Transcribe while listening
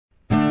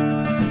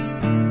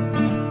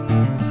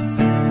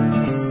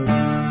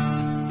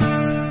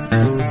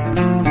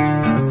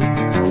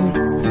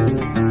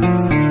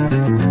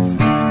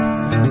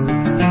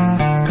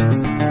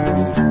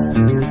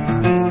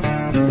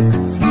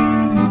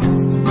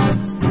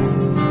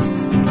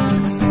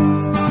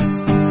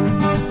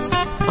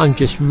I'm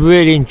just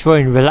really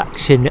enjoying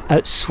relaxing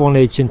at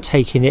Swanage and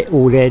taking it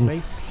all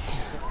in.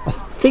 I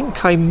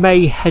think I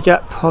may head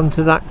up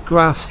onto that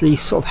grassy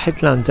sort of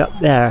headland up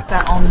there.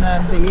 That on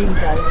the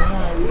Edo,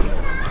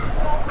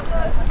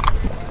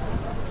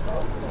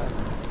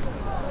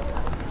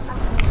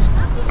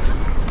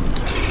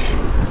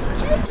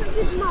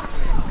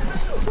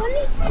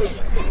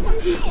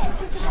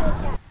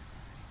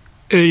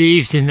 Early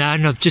evening now,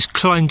 and I've just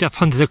climbed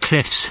up onto the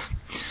cliffs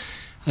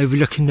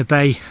overlooking the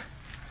bay.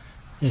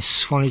 There's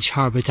Swanage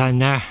Harbour down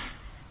there.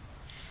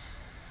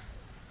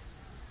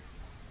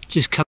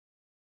 Just come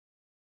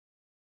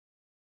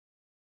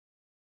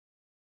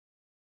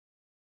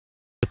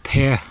up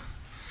here.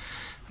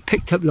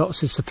 Picked up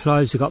lots of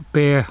supplies. I've got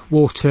beer,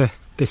 water,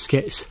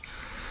 biscuits,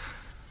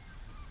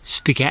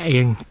 spaghetti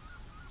and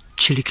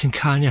chili con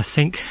carne, I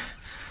think.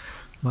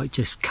 Might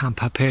just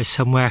camp up here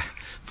somewhere,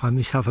 find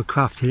myself a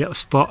crafty little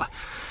spot,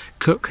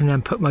 cook and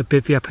then put my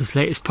bivvy up as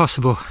late as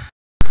possible.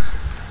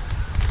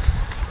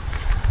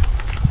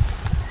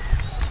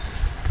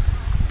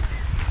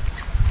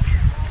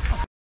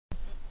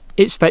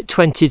 It's about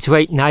 20 to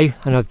 8 now,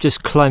 and I've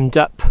just climbed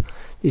up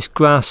this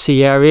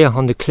grassy area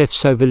on the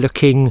cliffs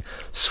overlooking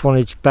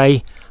Swanage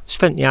Bay. I've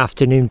spent the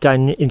afternoon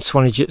down in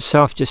Swanage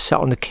itself, just sat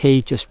on the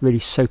quay, just really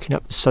soaking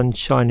up the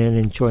sunshine and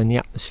enjoying the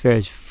atmosphere.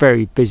 It's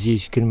very busy,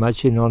 as you can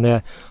imagine, on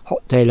a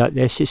hot day like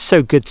this. It's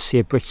so good to see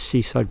a British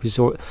seaside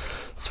resort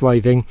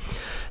thriving.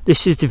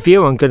 This is the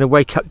view I'm going to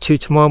wake up to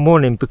tomorrow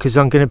morning, because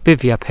I'm going to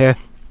bivvy up here.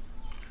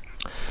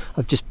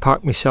 I've just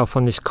parked myself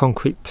on this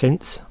concrete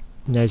plinth.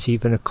 And there's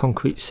even a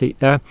concrete seat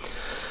there.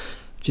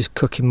 Just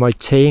cooking my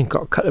tea and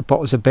got a couple of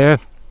bottles of beer.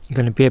 I'm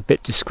going to be a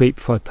bit discreet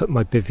before I put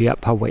my bivvy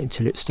up. I'll wait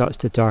until it starts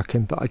to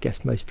darken, but I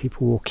guess most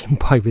people walking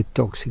by with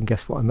dogs can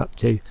guess what I'm up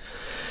to.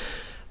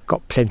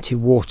 Got plenty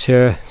of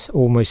water,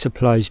 all my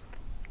supplies.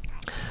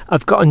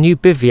 I've got a new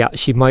bivvy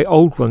actually. My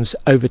old one's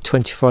over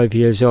 25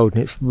 years old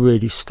and it's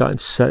really starting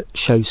to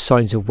show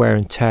signs of wear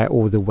and tear.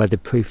 All the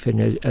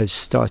weatherproofing has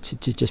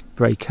started to just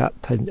break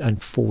up and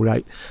fall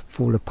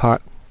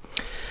apart.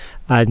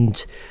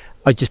 And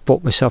I just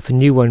bought myself a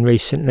new one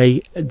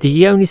recently.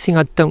 The only thing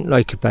I don't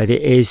like about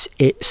it is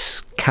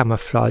its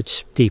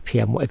camouflage,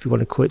 DPM, whatever you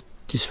want to call it,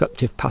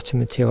 disruptive pattern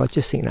material. I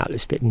just think that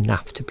looks a bit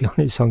naff, to be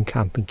honest, on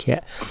camping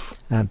kit.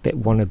 A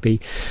bit wannabe.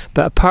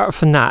 But apart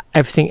from that,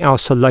 everything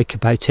else I like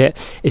about it,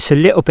 it's a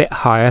little bit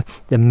higher.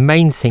 The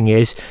main thing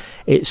is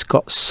it's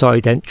got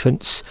side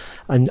entrance,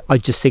 and I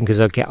just think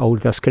as I get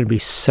older that's going to be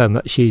so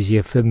much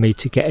easier for me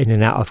to get in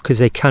and out of, because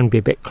they can be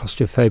a bit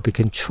claustrophobic,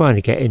 and trying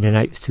to get in and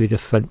out through the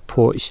front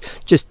porch,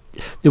 just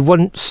the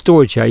one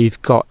storage area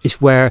you've got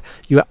is where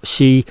you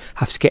actually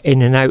have to get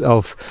in and out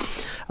of.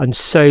 And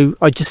so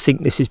I just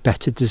think this is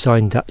better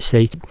designed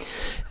actually.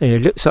 And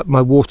it looks like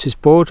my water's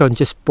boiled. I'm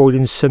just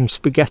boiling some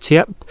spaghetti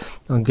up.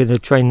 I'm going to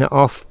drain that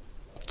off,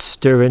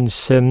 stir in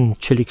some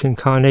chili con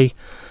carne,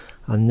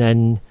 and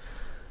then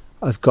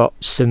I've got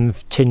some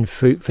tinned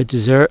fruit for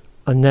dessert,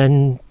 and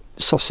then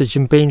sausage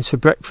and beans for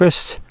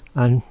breakfast,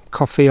 and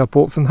coffee I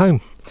bought from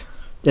home.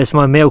 There's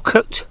my meal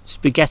cooked,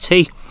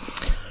 spaghetti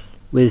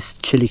with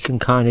chili con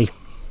carne.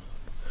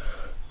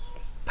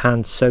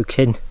 Pan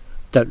soaking.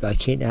 Don't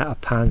like eating out of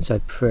pans, I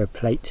prefer a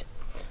plate,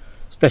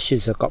 especially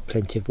as I've got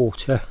plenty of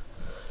water.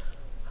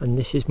 And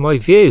this is my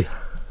view.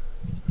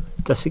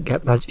 Doesn't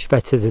get much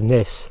better than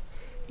this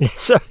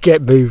unless I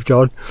get moved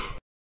on.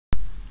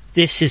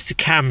 This is the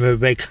camera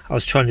rig I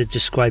was trying to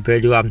describe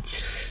earlier on.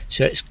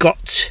 So it's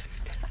got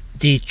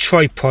the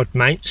tripod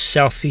mount,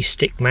 selfie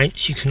stick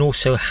mounts. You can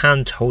also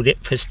hand hold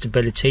it for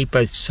stability,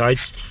 both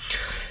sides.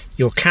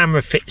 Your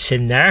camera fits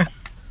in there,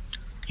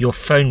 your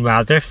phone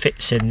rather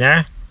fits in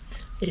there.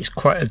 It's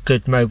quite a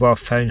good mobile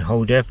phone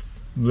holder,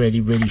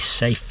 really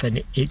safe,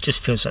 and it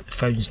just feels like the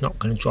phone's not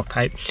going to drop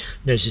out.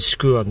 There's a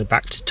screw on the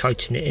back to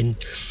tighten it in.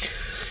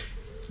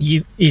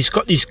 He's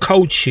got these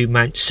cold shoe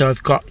mounts, so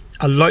I've got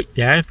a light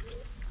there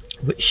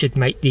which should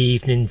make the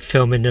evening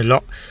filming a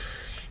lot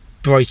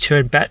brighter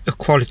and better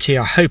quality,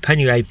 I hope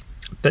anyway.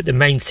 But the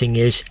main thing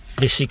is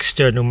this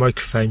external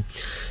microphone.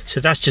 So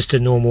that's just a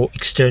normal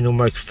external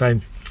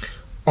microphone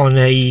on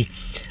a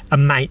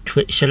mount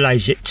which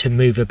allows it to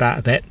move about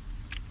a bit,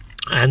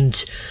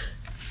 and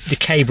the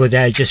cable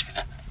there just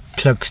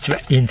plugs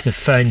directly into the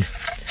phone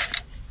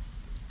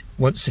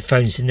once the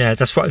phone's in there.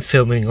 That's what I'm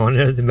filming on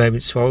at the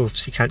moment, so I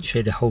obviously can't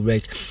show the whole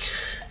rig.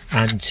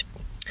 And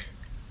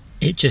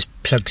it just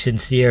plugs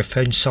into the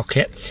earphone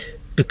socket.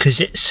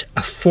 Because it's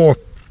a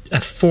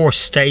four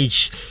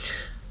stage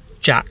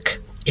jack,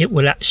 it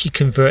will actually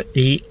convert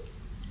the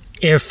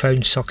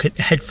earphone socket,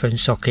 the headphone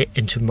socket,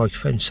 into a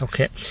microphone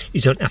socket.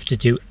 You don't have to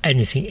do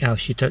anything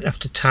else. You don't have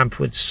to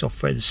tamper with the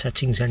software, the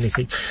settings,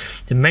 anything.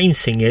 The main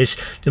thing is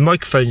the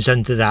microphone's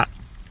under that.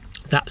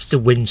 That's the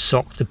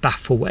windsock, the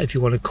baffle, whatever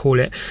you want to call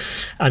it.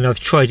 And I've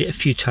tried it a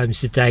few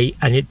times today,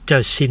 and it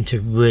does seem to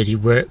really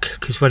work.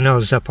 Because when I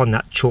was up on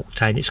that chalk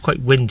town, it's quite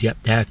windy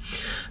up there,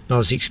 and I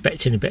was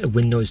expecting a bit of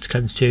wind noise to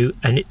come through,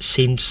 and it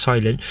seemed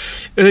silent.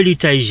 Early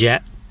days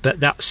yet, but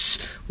that's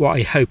what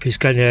I hope is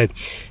going to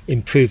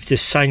improve the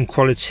sound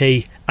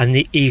quality and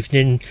the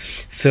evening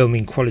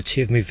filming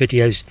quality of my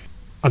videos.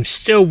 I'm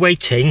still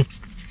waiting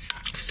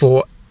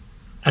for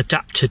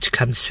adapter to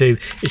come through.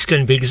 It's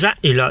going to be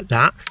exactly like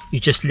that. You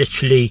just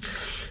literally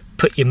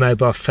put your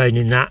mobile phone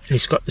in that, and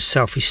it's got the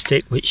selfie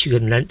stick which you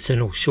can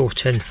lengthen or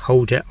shorten,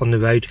 hold it on the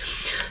road,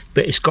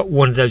 but it's got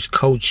one of those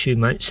cold shoe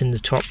mounts in the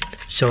top,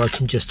 so I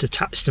can just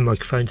attach the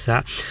microphone to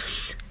that.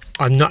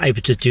 I'm not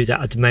able to do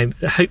that at the moment,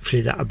 but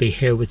hopefully that'll be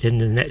here within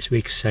the next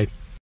week or so.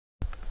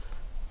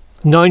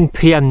 9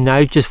 PM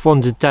now, just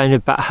wandered down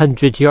about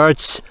 100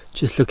 yards,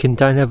 just looking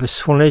down over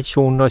Swanage,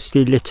 all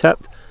nicely lit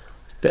up.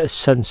 Bit of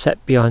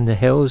sunset behind the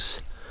hills.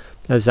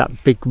 There's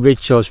that big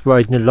ridge I was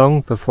riding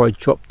along before I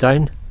dropped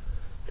down,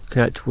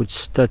 looking out towards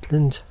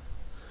Studland.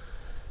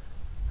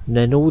 And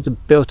then all the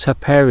built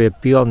up area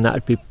beyond that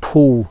would be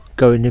Poole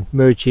going and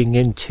merging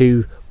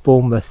into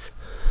Bournemouth.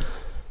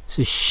 There's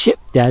a ship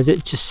there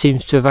that just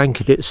seems to have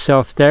anchored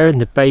itself there in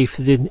the bay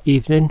for the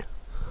evening.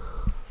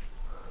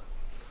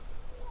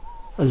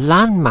 A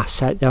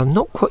landmass out there. I'm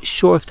not quite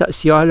sure if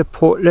that's the Isle of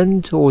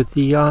Portland or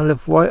the Isle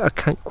of Wight. I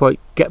can't quite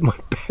get my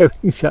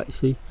bearings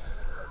actually.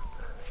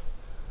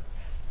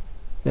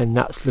 Then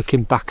that's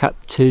looking back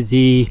up to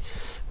the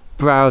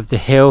brow of the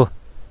hill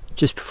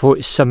just before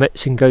it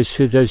summits and goes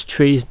through those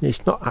trees, and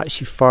it's not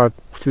actually far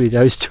through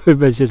those to a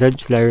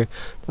residential area.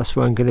 That's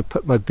where I'm going to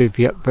put my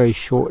bivvy up very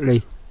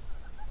shortly.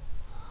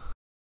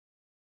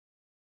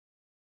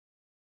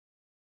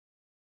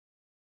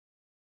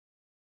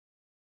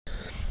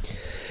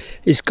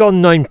 It's gone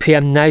 9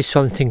 PM now,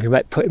 so I'm thinking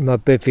about putting my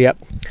bivvy up.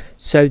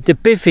 So the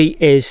bivvy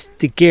is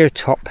the gear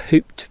top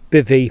hooped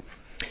bivvy.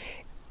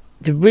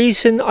 The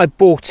reason I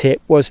bought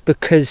it was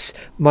because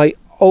my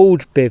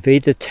old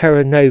bivvy, the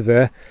Terra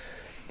Nova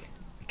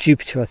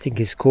Jupiter I think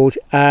it's called,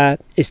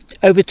 is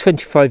over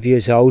 25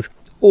 years old.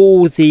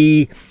 All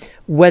the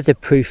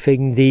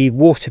weatherproofing, the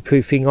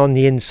waterproofing on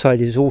the inside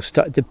is all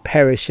started to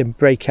perish and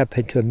break up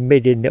into a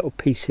million little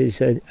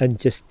pieces, and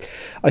just,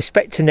 I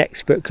expect an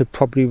expert could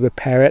probably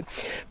repair it,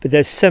 but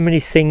there's so many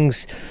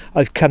things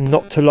I've come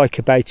not to like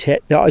about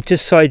it that I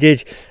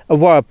decided a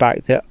while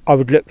back that I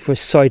would look for a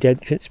side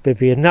entrance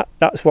bivvy, and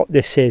that's what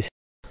this is.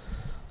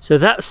 So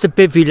that's the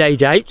bivvy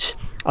laid out.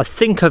 I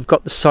think I've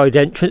got the side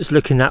entrance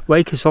looking that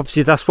way, because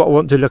obviously that's what I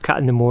want to look at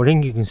in the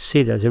morning. You can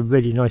see there's a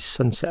really nice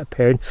sunset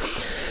appearing.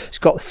 It's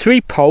got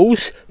 3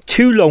 poles,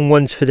 2 long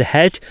ones for the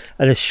head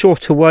and a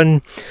shorter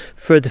one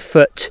for the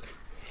foot.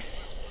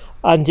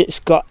 And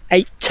it's got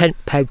 8 tent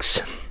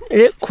pegs. They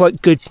look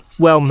quite good,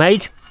 well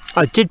made.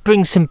 I did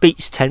bring some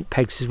beach tent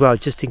pegs as well,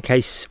 just in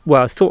case,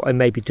 well, I thought I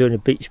may be doing a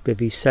beach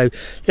bivvy. So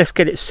let's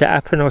get it set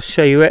up and I'll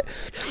show you it.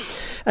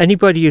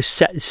 Anybody who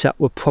set this up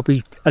will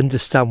probably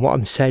understand what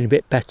I'm saying a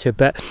bit better,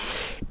 but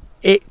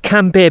it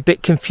can be a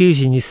bit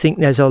confusing. You think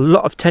there's a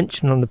lot of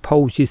tension on the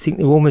poles, you think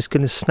they're almost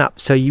going to snap,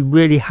 so you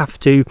really have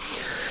to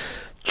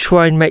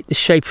try and make the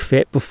shape of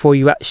it before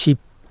you actually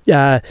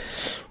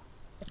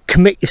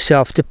commit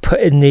yourself to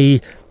putting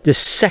the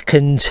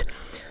second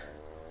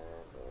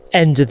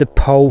end of the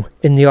pole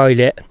in the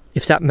eyelet,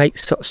 if that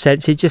makes sort of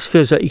sense. It just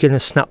feels like you're going to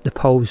snap the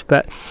poles,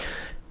 but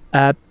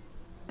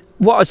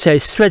what I'd say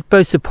is thread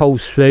both the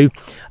poles through,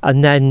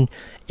 and then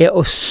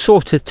it'll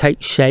sort of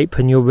take shape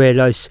and you'll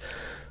realise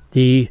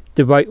the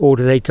right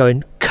order they go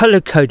in. Colour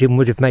coding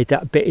would have made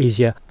that a bit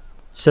easier.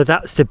 So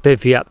that's the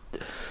bivvy up.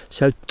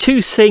 So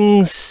 2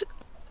 things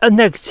are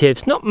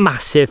negatives, not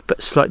massive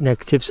but slight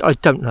negatives. I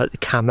don't like the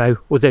camo,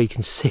 although you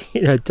can see,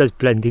 you know, it does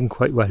blend in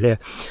quite well here.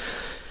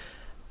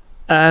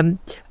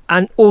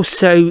 And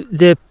also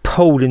the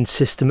polling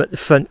system at the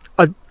front,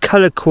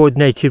 colour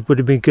coordinated would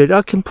have been good.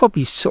 I can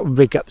probably sort of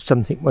rig up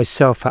something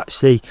myself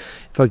actually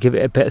if I give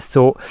it a bit of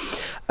thought.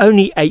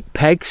 Only 8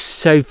 pegs,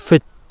 so for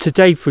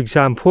today for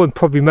example, and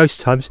probably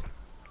most times,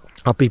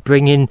 I'll be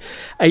bringing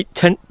 8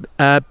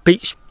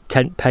 beach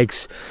tent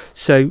pegs.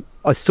 So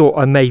I thought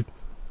I may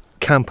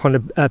camp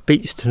on a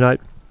beach tonight,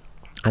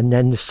 and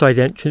then the side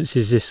entrance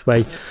is this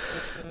way.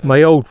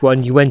 My old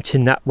one, you went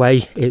in that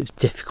way, it was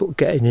difficult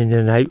getting in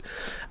and out,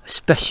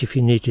 especially if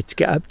you needed to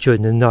get up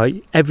during the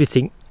night.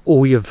 Everything,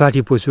 all your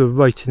valuables were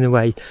right in the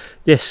way.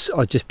 This,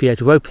 I'd just be able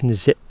to open the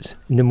zips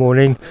in the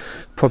morning,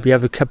 probably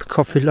have a cup of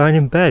coffee lying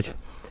in bed.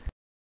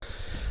 I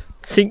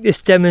think this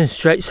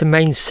demonstrates the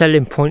main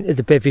selling point of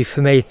the bivvy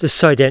for me. The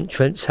side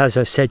entrance, as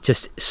I said,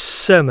 just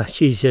so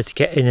much easier to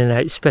get in and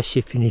out, especially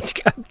if you need to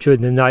get up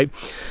during the night.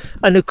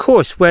 And of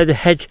course, where the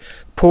head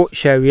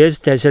porch area is,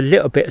 there's a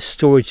little bit of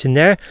storage in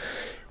there.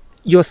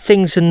 Your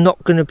things are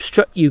not going to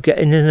obstruct you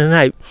getting in and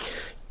out.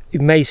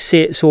 You may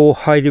see it's all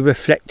highly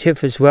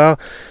reflective as well,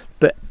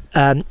 but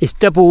it's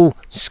double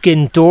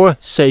skin door,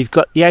 so you've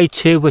got the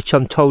A2, which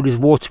I'm told is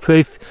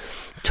waterproof,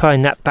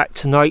 tying that back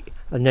tonight,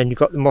 and then you've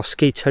got the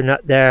mosquito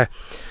net there,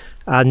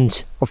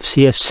 and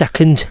obviously a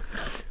second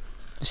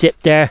zip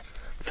there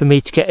for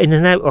me to get in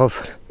and out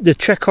of. The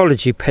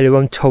Trekology pillow,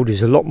 I'm told,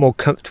 is a lot more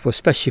comfortable,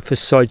 especially for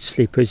side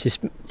sleepers.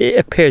 It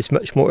appears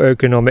much more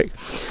ergonomic.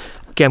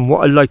 Again,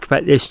 what I like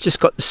about this, just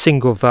got the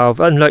single valve,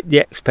 unlike the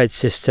X-Bed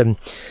system,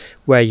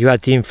 where you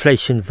had the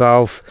inflation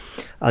valve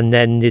and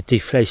then the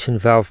deflation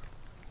valve.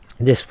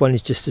 This one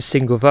is just a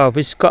single valve.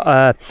 It's got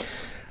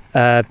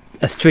a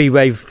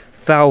three-way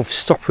valve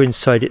stopper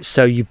inside it,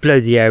 so you blow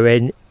the air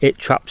in, it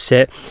traps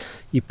it,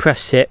 you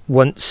press it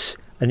once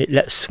and it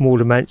lets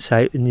small amounts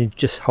out, and you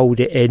just hold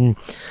it in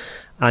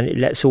and it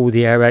lets all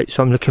the air out.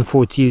 So I'm looking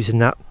forward to using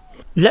that.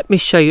 Let me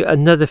show you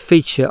another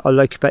feature I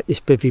like about this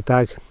bivy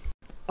bag.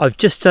 I've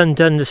just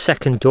undone the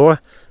second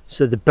door,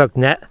 so the bug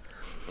net.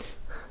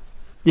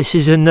 This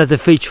is another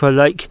feature I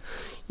like.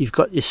 You've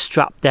got this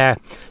strap there,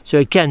 so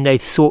again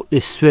they've thought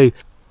this through.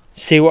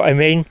 See what I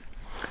mean?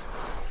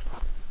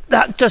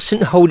 That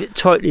doesn't hold it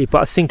tightly,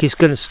 but I think it's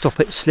going to stop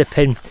it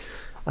slipping.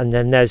 And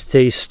then there's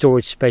the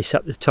storage space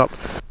at the top.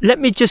 Let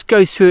me just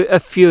go through a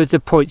few of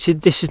the points.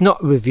 This is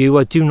not a review.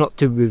 I do not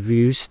do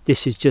reviews.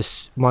 This is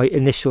just my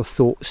initial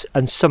thoughts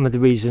and some of the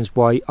reasons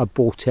why I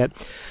bought it.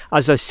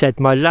 As I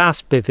said, my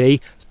last bivy,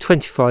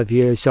 25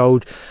 years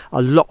old,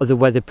 a lot of the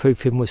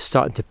weatherproofing was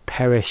starting to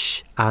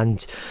perish,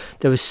 and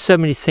there were so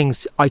many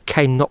things I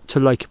came not to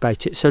like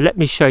about it. So let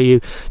me show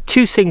you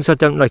two things I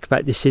don't like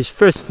about this. Is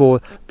first of all,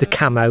 the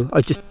camo.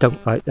 I just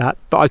don't like that,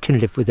 but I can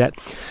live with it.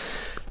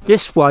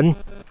 This one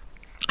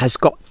has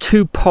got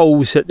two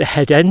poles at the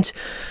head end.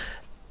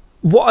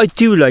 What I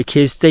do like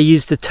is they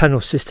use the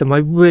tunnel system. I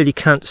really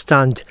can't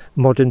stand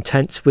modern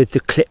tents with the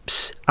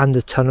clips and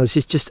the tunnels.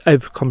 It's just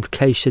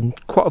overcomplication.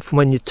 Quite often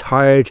when you're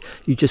tired,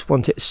 you just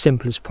want it as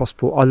simple as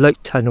possible. I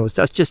like tunnels.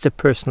 That's just a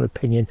personal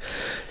opinion.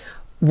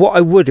 What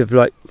I would have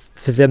liked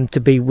for them to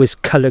be was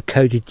colour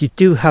coded. You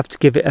do have to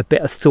give it a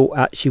bit of thought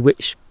actually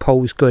which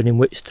pole's going in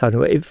which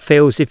tunnel. It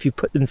feels if you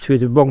put them through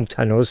the wrong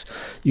tunnels,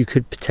 you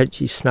could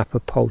potentially snap a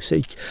pole.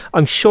 So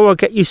I'm sure I'll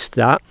get used to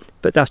that,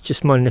 but that's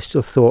just my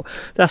initial thought.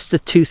 That's the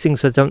two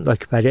things I don't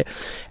like about it.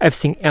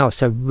 Everything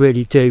else I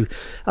really do.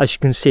 As you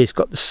can see, it's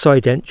got the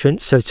side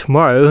entrance, so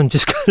tomorrow I'm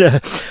just going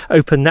to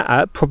open that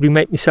up, probably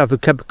make myself a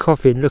cup of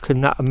coffee and look at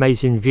that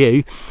amazing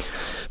view.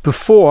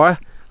 Before,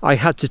 I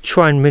had to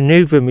try and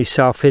manoeuvre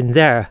myself in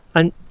there,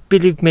 and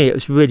believe me, it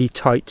was really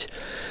tight.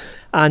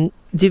 And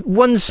the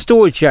one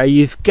storage area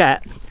you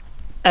get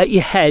at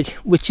your head,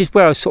 which is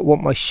where I sort of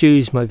want my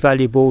shoes, my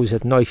valuables,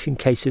 a knife in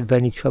case of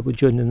any trouble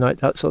during the night,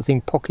 that sort of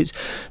thing, pockets,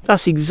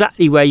 that's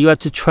exactly where you had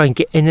to try and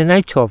get in and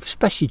out of,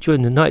 especially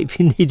during the night if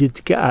you needed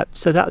to get out.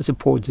 So that was a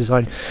poor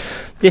design.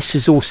 This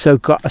has also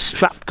got a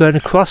strap going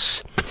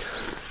across.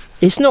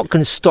 It's not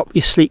going to stop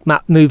your sleep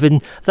mat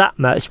moving that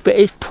much, but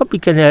it's probably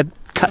going to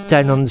cut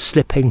down on the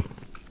slipping.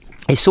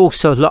 It's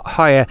also a lot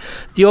higher.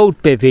 The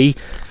old bivy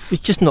was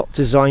just not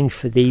designed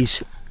for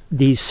these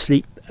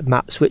sleep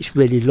mats which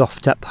really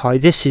loft up high.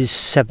 This is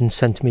 7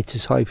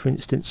 centimeters high, for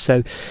instance,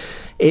 so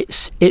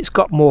it's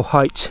got more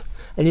height,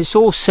 and it's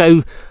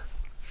also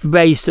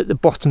raised at the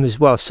bottom as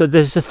well, so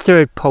there's a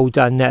third pole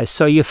down there,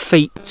 so your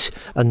feet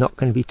are not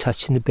going to be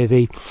touching the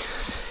bivy.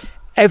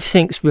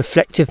 Everything's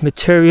reflective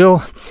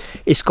material.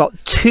 It's got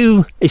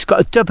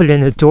a double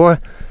inner door,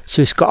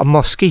 so it's got a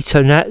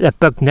mosquito net, a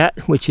bug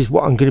net, which is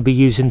what I'm going to be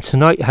using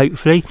tonight,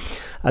 hopefully.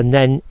 And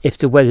then if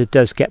the weather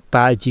does get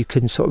bad, you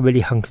can sort of really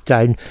hunker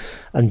down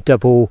and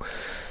double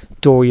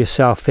door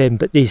yourself in.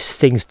 But these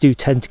things do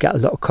tend to get a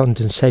lot of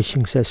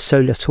condensation because there's so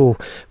little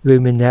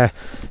room in there.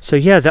 So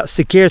yeah, that's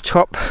the gear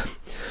top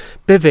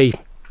bivy.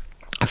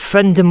 A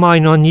friend of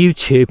mine on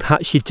YouTube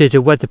actually did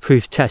a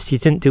weatherproof test. He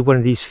didn't do one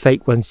of these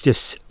fake ones,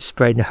 just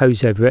spraying a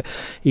hose over it.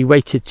 He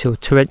waited till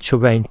torrential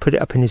rain, put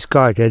it up in his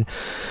garden,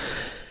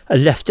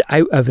 and left it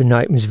out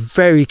overnight, and was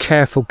very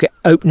careful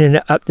opening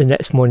it up the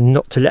next morning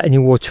not to let any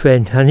water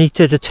in. And he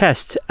did a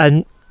test,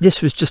 and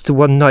this was just the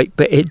one night,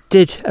 but it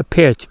did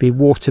appear to be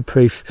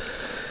waterproof.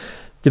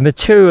 The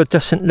material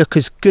doesn't look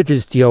as good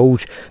as the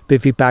old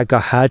bivy bag I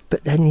had,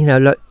 but then, you know,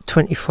 like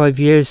 25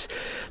 years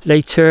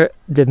later,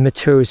 the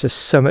materials are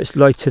so much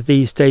lighter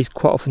these days.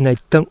 Quite often they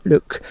don't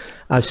look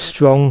as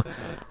strong,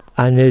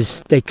 and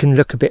they can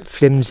look a bit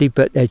flimsy,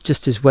 but they're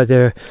just as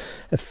weather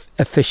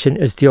efficient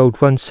as the old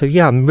ones. So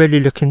yeah, I'm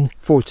really looking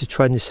forward to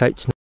trying this out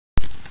tonight.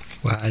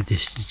 Wow,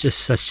 this is just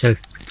such a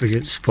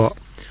brilliant spot.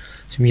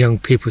 Some young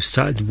people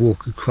started to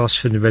walk across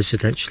from the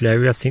residential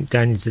area, I think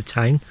down into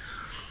town.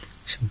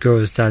 Some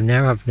girls down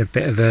there having a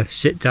bit of a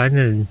sit down,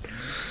 and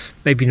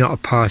maybe not a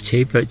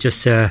party, but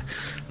just a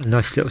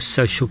nice little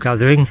social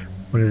gathering.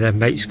 One of their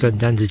mates going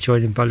down to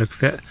join in by the look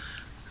of it.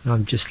 And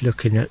I'm just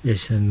looking at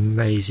this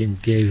amazing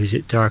view. Is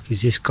it dark?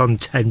 Is this gone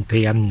 10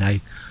 PM now?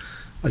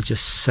 I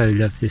just so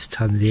love this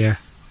time of the year.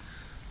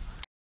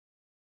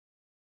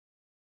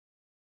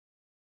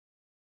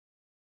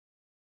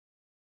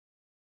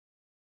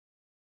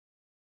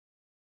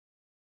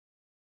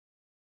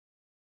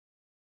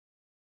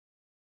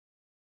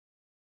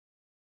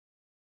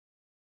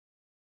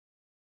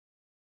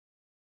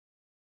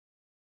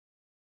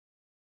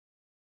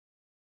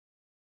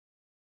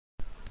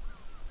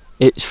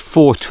 It's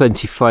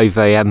 4:25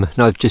 AM and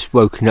I've just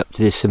woken up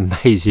to this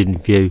amazing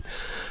view,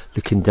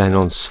 looking down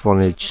on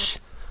Swanage,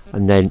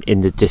 and then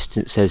in the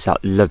distance there's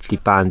that lovely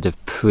band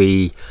of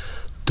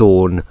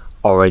pre-dawn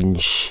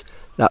orange.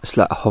 That's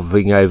like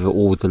hovering over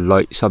all the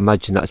lights. I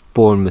imagine that's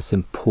Bournemouth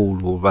and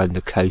Poole all around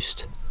the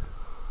coast.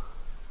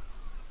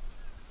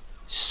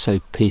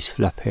 So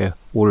peaceful up here.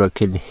 All I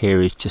can hear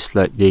is just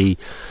like the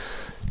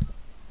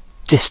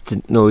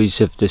distant noise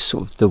of the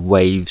sort of the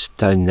waves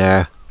down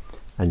there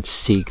and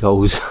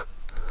seagulls.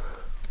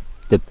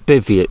 The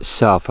bivvy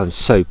itself, I'm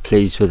so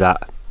pleased with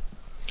that.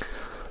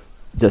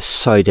 The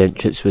side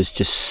entrance was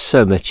just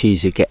so much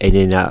easier getting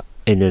in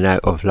and out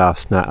of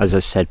last night. As I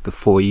said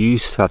before, you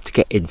used to have to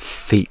get in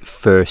feet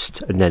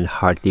first and then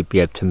hardly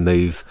be able to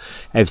move.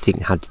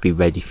 Everything had to be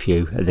ready for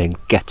you, and then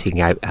getting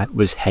out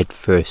was head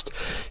first.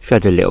 If you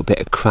had a little bit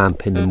of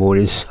cramp in the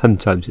morning,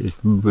 sometimes it was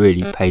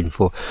really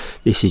painful.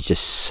 This is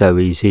just so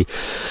easy.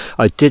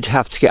 I did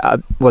have to get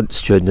up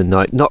once during the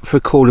night, not for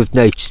a call of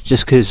nature,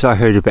 just because I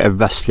heard a bit of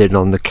rustling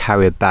on the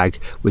carrier bag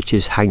which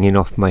is hanging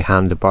off my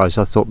handlebars.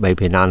 I thought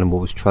maybe an animal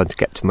was trying to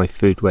get to my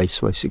food waste,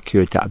 so I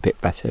secured that a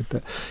bit better.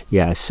 But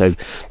yeah, so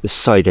the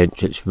side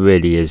entrance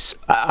really is,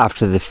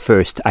 after the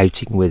first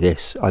outing with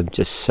this, I'm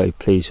just so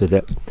pleased with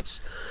it.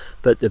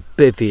 But the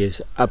bivvy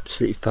is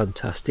absolutely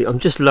fantastic. I'm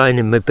just lying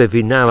in my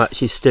bivvy now,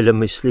 actually still in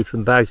my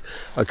sleeping bag.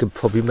 I could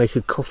probably make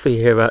a coffee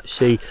here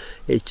actually.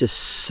 It's just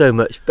so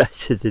much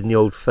better than the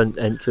old front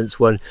entrance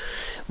one.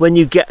 When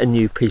you get a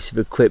new piece of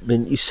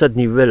equipment, you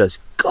suddenly realise,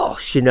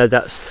 gosh, you know,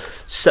 that's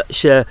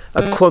such a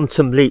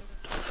quantum leap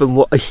from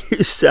what I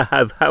used to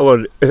have. How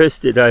on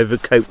earth did I ever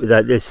cope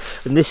without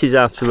this? And this is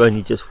after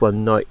only just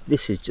one night.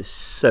 This is just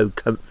so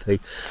comfy.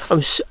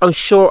 I'm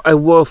sure I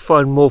will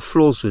find more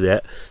flaws with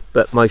it,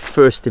 but my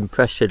first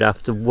impression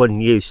after one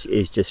use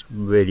is just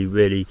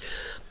really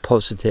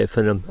positive,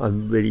 and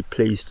I'm really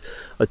pleased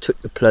I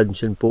took the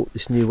plunge and bought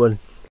this new one.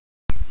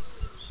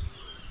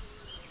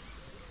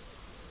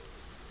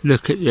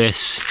 Look at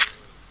this,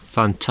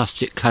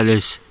 fantastic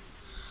colours.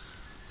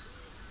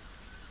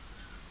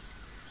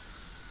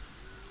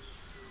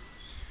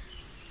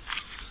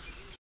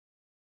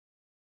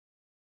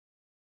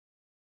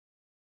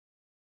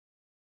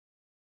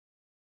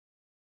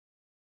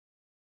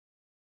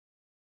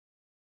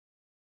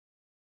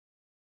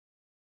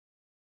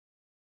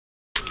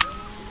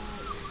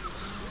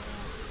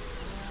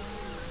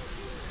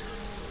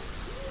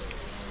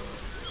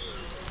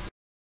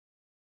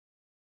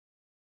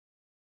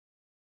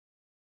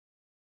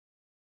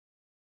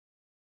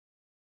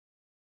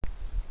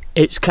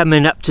 It's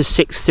coming up to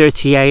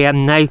 6:30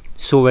 AM now.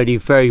 It's already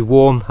very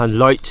warm and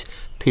light.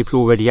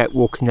 People already out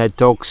walking their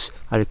dogs.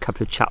 I had a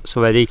couple of chats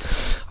already.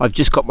 I've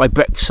just got my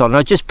breakfast on.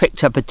 I just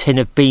picked up a tin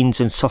of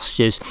beans and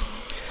sausages.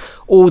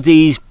 All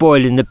these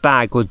boil in the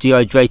bag or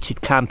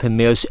dehydrated camping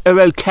meals are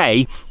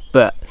okay,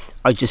 but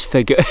I just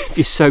figure if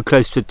you're so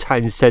close to a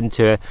town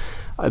centre,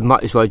 I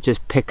might as well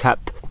just pick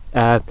up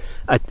a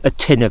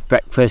tin of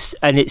breakfast,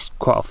 and it's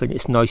quite often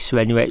it's nicer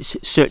anyway. It's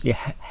certainly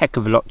a heck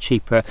of a lot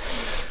cheaper.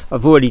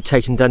 I've already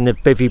taken down the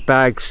bivvy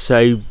bags,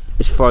 so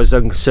as far as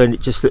I'm concerned,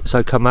 it just looks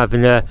like I'm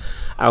having a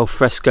al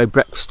fresco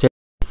breakfast here.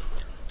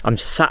 I'm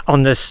sat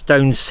on the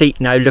stone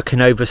seat now looking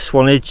over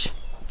Swanage,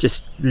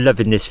 just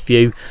loving this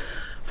view.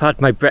 I've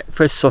had my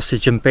breakfast,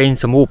 sausage and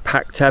beans. I'm all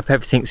packed up,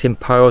 everything's in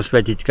piles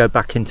ready to go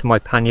back into my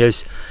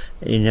panniers.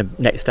 In the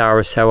next hour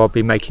or so I'll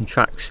be making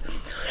tracks.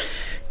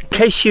 In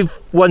case you've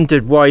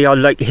wondered why I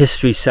like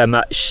history so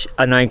much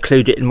and I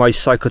include it in my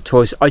cycle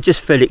tours, I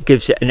just feel it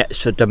gives it an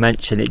extra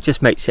dimension. It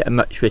just makes it a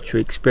much richer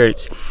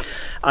experience,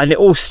 and it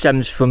all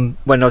stems from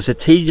when I was a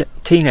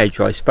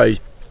teenager, I suppose.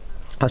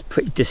 I was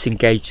pretty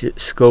disengaged at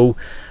school.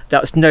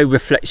 That's no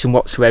reflection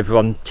whatsoever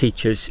on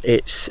teachers.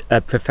 It's a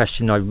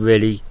profession I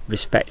really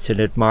respect and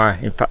admire.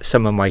 In fact,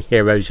 some of my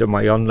heroes are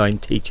my online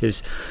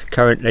teachers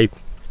currently.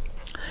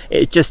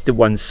 It's just the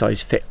one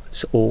size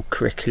fits all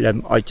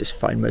curriculum. I just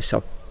find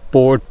myself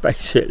bored,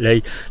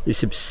 basically.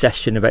 This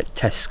obsession about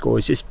test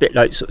scores. It's a bit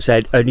like sort of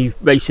said, only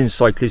racing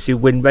cyclists who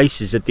win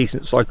races are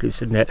decent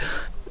cyclists, isn't it?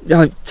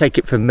 Don't take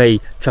it from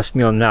me, trust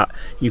me on that.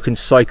 You can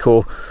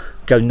cycle,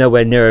 go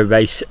nowhere near a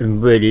race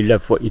and really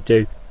love what you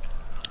do.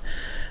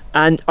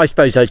 And I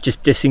suppose I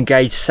just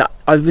disengaged,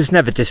 I was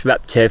never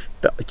disruptive,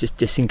 but I just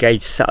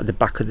disengaged, sat at the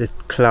back of the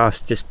class,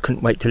 just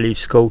couldn't wait to leave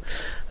school.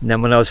 And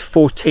then when I was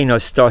 14, I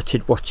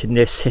started watching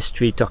this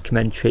history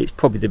documentary. It's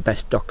probably the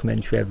best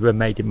documentary ever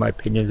made, in my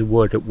opinion, The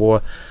World at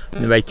War,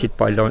 narrated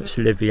by Laurence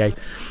Olivier.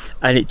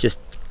 And it just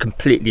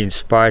completely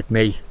inspired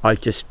me. I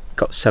just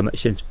got so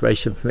much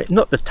inspiration from it.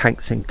 Not the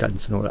tanks and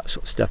guns and all that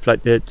sort of stuff,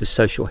 like the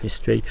social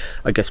history,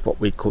 I guess what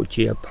we'd call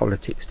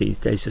geopolitics these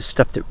days, the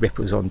stuff that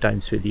ripples on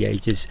down through the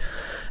ages.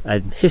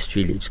 And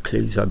history leaves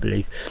clues, I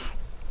believe.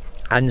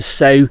 And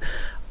so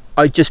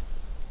I just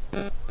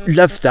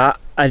loved that,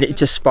 and it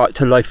just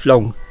sparked a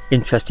lifelong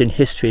interest in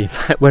history. In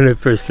fact, when I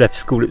first left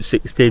school at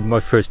 16, my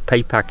first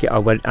pay packet, I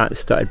went out and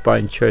started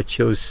buying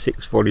Churchill's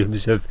 6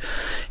 volumes of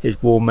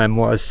his war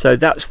memoirs. So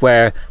that's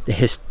where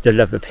the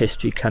love of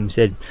history comes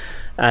in.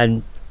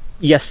 And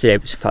yesterday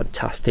was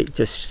fantastic,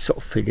 just sort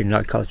of feeling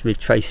like I was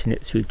retracing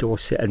it through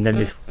Dorset, and then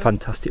this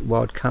fantastic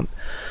wild camp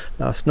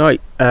last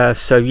night.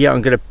 So yeah,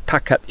 I'm going to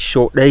pack up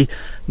shortly,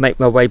 make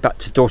my way back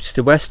to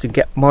Dorchester West and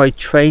get my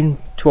train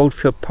to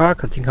Oldfield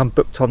Park. I think I'm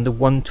booked on the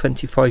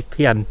 1:25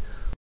 p.m.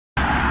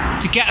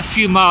 To get a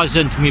few miles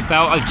under my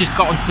belt, I've just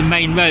got onto the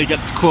main road up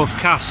to Corfe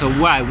Castle.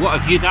 Wow, what a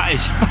view that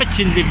is.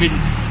 Imagine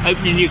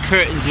opening your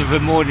curtains of a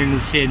morning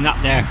and seeing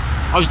that there.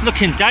 I was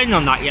looking down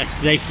on that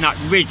yesterday from that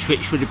ridge,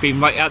 which would have been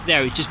right up there.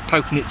 It was just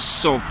poking its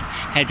sort of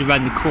head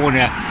around the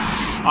corner.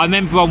 I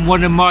remember on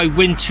one of my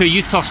winter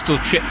youth hostel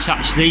trips,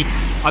 actually,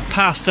 I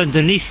passed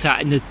underneath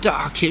that in the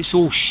dark. It's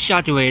all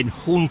shadowy and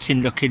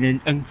haunting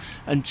looking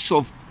and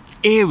sort of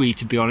eerie,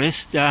 to be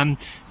honest.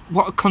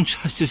 What a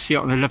contrast to see it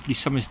on a lovely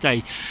summer's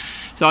day.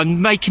 So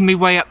I'm making my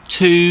way up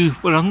to,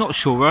 well, I'm not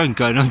sure where I'm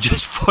going. I'm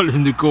just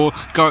following the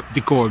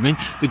Garmin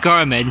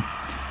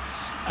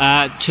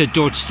to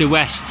Dorchester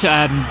West.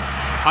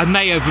 I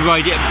may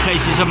override it in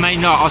places, I may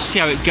not. I'll see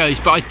how it goes.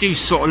 But I do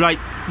sort of like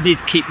need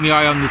to keep my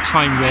eye on the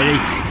time, really,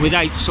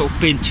 without sort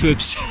of being too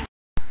upset.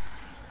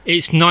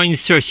 It's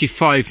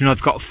 9:35 and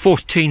I've got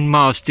 14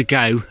 miles to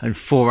go and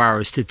 4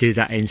 hours to do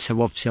that in.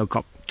 So obviously I've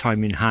got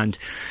time in hand.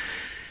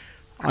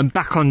 I'm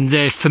back on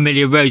the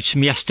familiar roads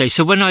from yesterday.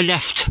 So when I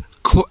left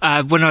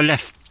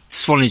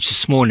Swanage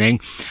this morning,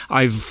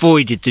 I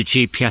avoided the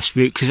GPS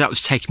route because that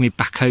was taking me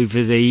back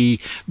over the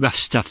rough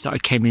stuff that I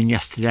came in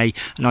yesterday,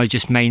 and I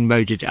just main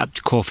roaded it up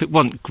to Corfe. It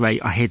wasn't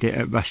great, I hit it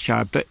at rush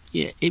hour, but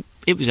yeah,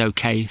 it was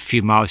okay, a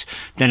few miles.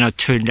 Then I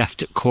turned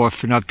left at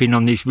Corfe, and I've been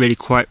on these really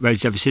quiet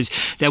roads ever since.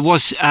 There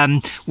was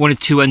 1 or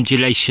 2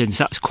 undulations,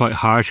 that's quite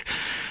hard.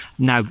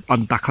 Now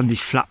I'm back on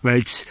these flat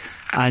roads,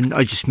 and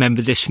I just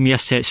remember this from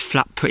yesterday. It's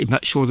flat pretty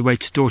much all the way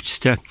to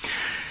Dorchester.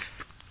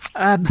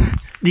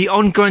 The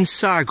ongoing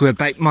saga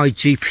about my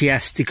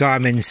GPS to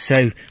Garmin,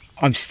 so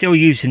I'm still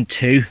using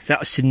 2.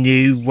 That's the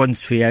new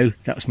 130,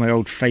 that's my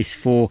old Phase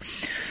 4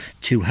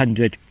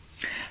 200.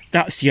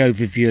 That's the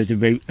overview of the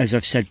route, as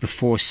I've said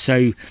before,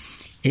 so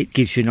it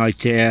gives you an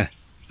idea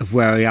of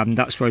where I am.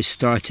 That's where I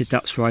started,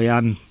 that's where I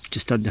am,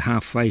 just under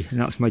halfway, and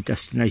that's my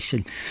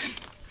destination.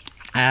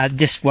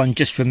 This one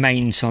just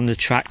remains on the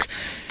track.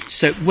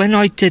 So when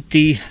I did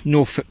the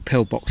Norfolk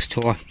Pillbox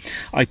tour,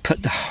 I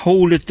put the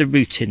whole of the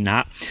route in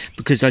that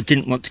because I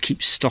didn't want to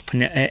keep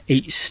stopping it at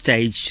each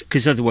stage,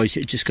 because otherwise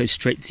it just goes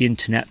straight to the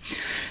internet.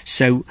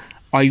 So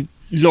I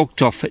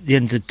logged off at the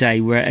end of the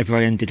day wherever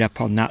I ended up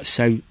on that,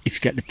 so if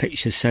you get the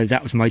picture. So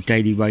that was my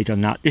daily ride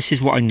on that. This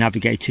is what I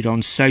navigated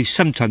on. So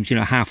sometimes, you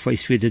know, halfway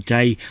through the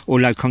day,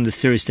 or like on the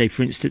Thursday,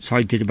 for instance,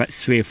 I did about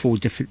 3 or 4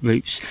 different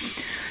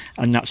routes,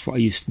 and that's what I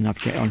used to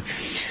navigate on.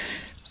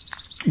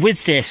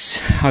 With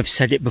this, I've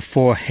said it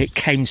before, it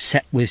came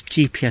set with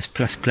GPS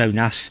plus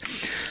GLONASS.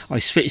 I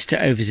switched it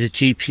over to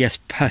GPS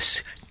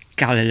plus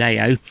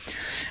Galileo,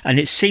 and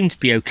it seemed to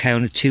be okay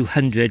on a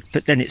 200,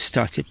 but then it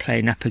started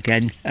playing up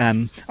again.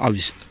 I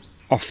was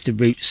off the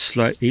route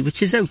slightly,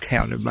 which is okay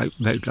on a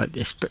road like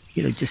this, but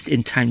you know, just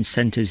in town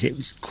centres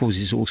it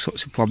causes all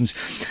sorts of problems,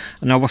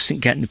 and I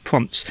wasn't getting the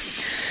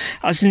prompts.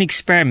 As an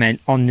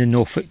experiment on the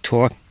Norfolk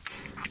tour,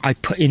 I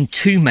put in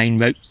 2 main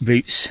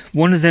routes.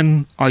 One of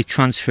them I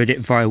transferred it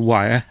via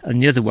wire,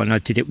 and the other one I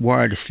did it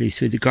wirelessly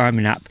through the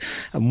Garmin app,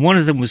 and one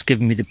of them was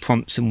giving me the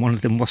prompts and one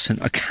of them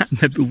wasn't. I can't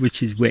remember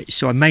which is which,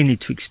 so I may need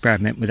to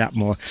experiment with that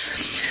more.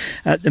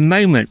 At the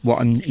moment,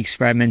 what I'm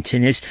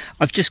experimenting is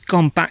I've just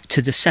gone back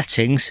to the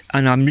settings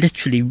and I'm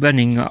literally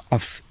running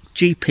off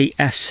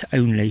GPS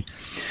only.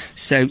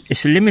 So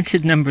it's a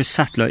limited number of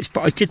satellites,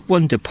 but I did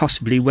wonder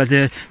possibly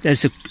whether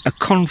there's a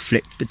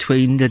conflict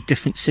between the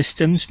different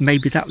systems.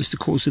 Maybe that was the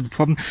cause of the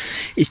problem.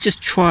 It's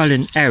just trial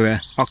and error.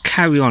 I'll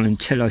carry on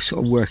until I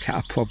sort of work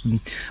out a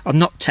problem. I'm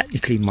not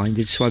technically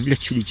minded, so I've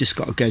literally just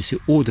got to go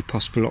through all the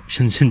possible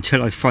options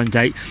until I find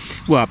out,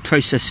 well,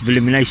 process of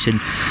elimination.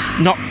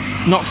 Not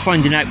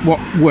finding out what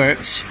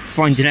works,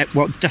 finding out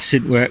what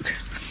doesn't work.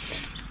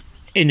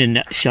 In a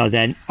nutshell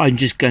then, I'm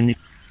just going to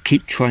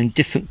keep trying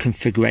different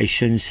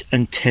configurations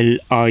until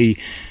I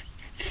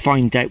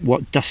find out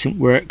what doesn't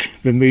work,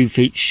 remove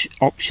each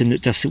option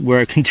that doesn't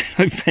work until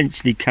I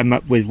eventually come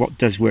up with what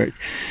does work.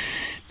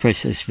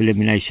 Process of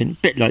elimination,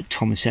 a bit like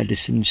Thomas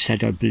Edison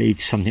said, I believe,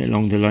 something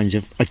along the lines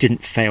of, I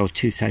didn't fail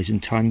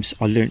 2,000 times,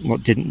 I learnt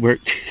what didn't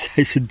work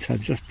 2,000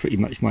 times. That's pretty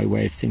much my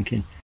way of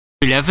thinking.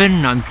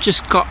 11, I've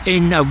just got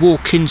in a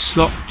walk-in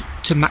slot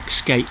to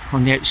Maxgate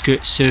on the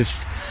outskirts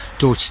of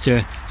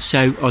Dorchester,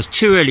 so I was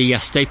too early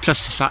yesterday,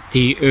 plus the fact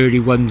the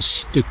early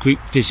ones, the group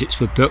visits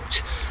were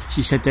booked.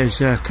 She said there's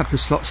a couple of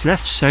slots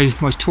left, so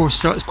my tour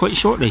starts quite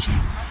shortly.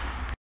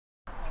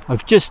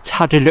 I've just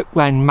had a look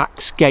round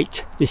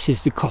Maxgate. This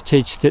is the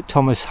cottage that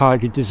Thomas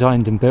Hardy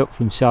designed and built for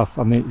himself.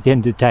 I mean, at the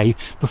end of the day,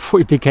 before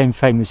he became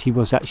famous, he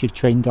was actually a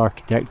trained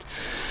architect.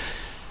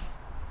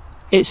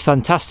 It's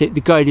fantastic. The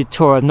guided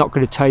tour, I'm not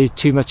going to tell you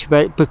too much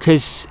about it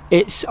because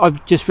I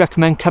just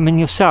recommend coming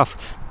yourself.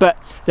 But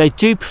they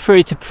do prefer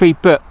you to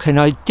pre-book, and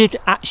I did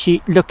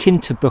actually look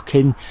into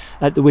booking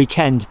at the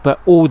weekend,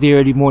 but all the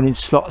early morning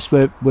slots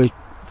were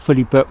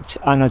fully booked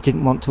and I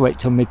didn't want to wait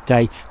till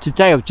midday.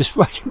 Today I was just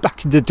riding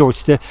back into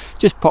Dorchester,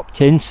 just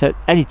popped in, said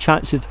any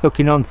chance of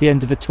hooking on to the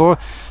end of a tour.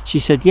 She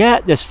said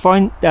yeah, there's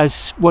fine,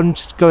 there's one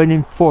going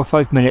in 4 or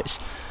 5 minutes,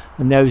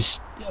 and there was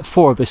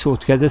 4 of us all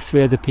together,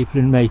 3 other people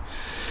and me.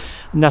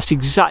 And that's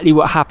exactly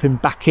what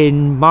happened back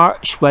in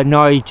March when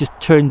I just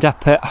turned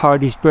up at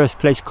Hardy's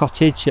Birthplace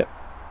Cottage at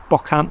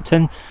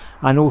Bockhampton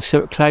and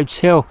also at Clouds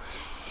Hill,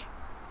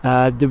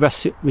 the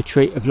rustic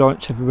retreat of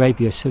Lawrence of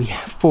Arabia. So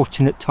yeah,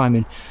 fortunate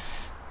timing.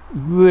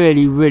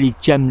 Really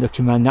gem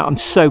looking around that. I'm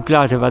so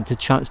glad I've had the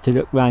chance to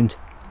look round.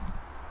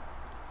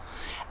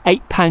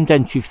 £8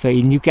 entry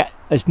fee, and you get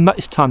as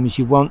much time as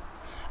you want,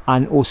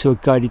 and also a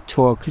guided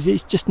tour, because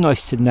it's just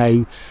nice to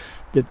know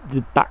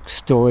the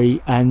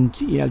backstory. And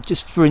you know,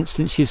 just for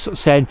instance, she's sort of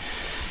saying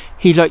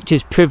he liked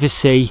his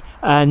privacy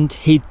and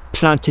he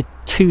planted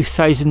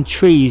 2,000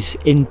 trees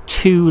in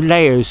 2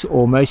 layers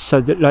almost, so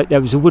that like there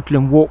was a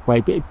woodland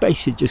walkway, but it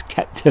basically just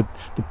kept the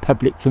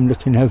public from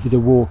looking over the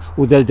wall,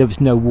 although there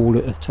was no wall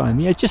at the time.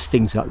 You know, just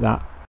things like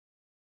that.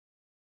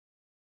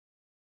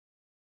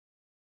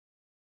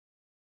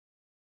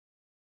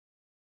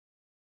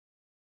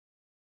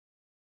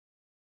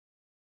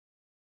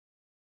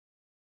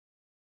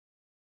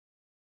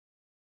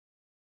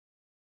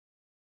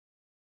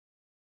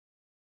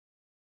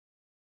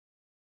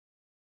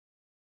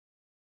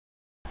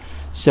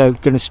 So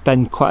going to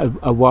spend quite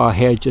a while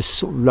here, just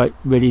sort of like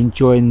really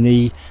enjoying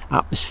the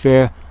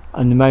atmosphere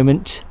and the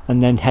moment,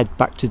 and then head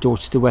back to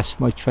Dorchester West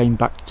for my train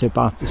back to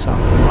Bath this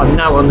afternoon. I'm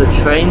now on the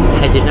train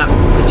heading up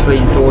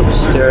between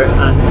Dorchester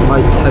and my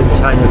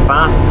hometown of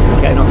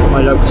Bath, getting off at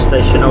my local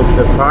station,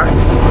 Oldfield Park,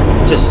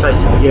 just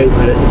south of the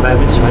Oval at the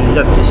moment. So I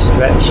love this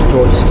stretch,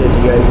 Dorchester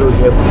to the Oval,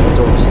 the Oval to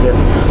Dorchester.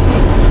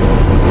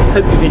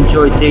 Hope you've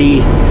enjoyed the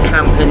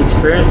camping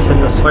experience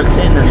and the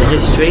cycling and the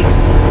history.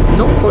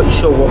 Not quite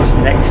sure what's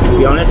next, to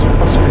be honest.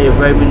 Possibly a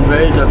Roman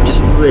road. I've just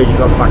really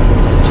got back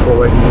into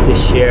touring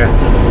this year.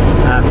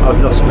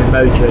 I've lost my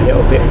mojo a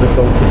little bit with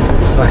long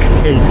distance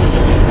cycling.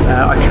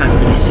 I can't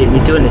really see me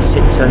doing a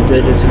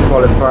 600 as a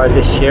qualifier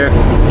this year.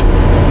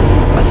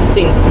 I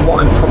think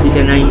what I'm probably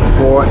going to aim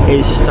for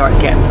is start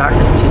getting back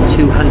to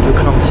 200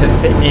 kilometre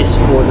fitness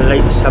for the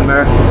late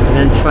summer, and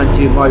then try and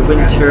do my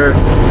winter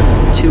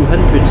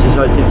 200s as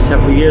I did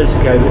several years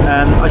ago.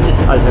 I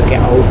just, as I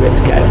get older,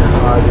 it's getting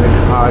harder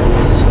and harder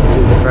to sort of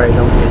do the very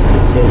long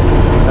distances.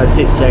 I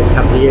did say a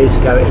couple of years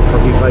ago it'd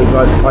probably be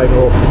my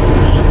final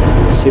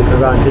Super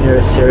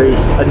Randonneur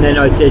series, and then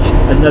I did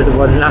another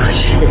one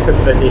last year,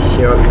 but this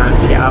year I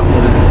can't see it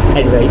happening.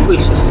 Anyway, we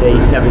shall see,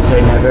 never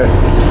say never.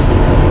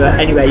 But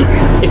anyway,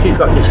 if you've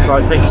got this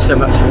far, thank you so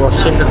much for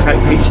watching. Look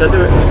out for each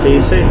other and see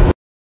you soon.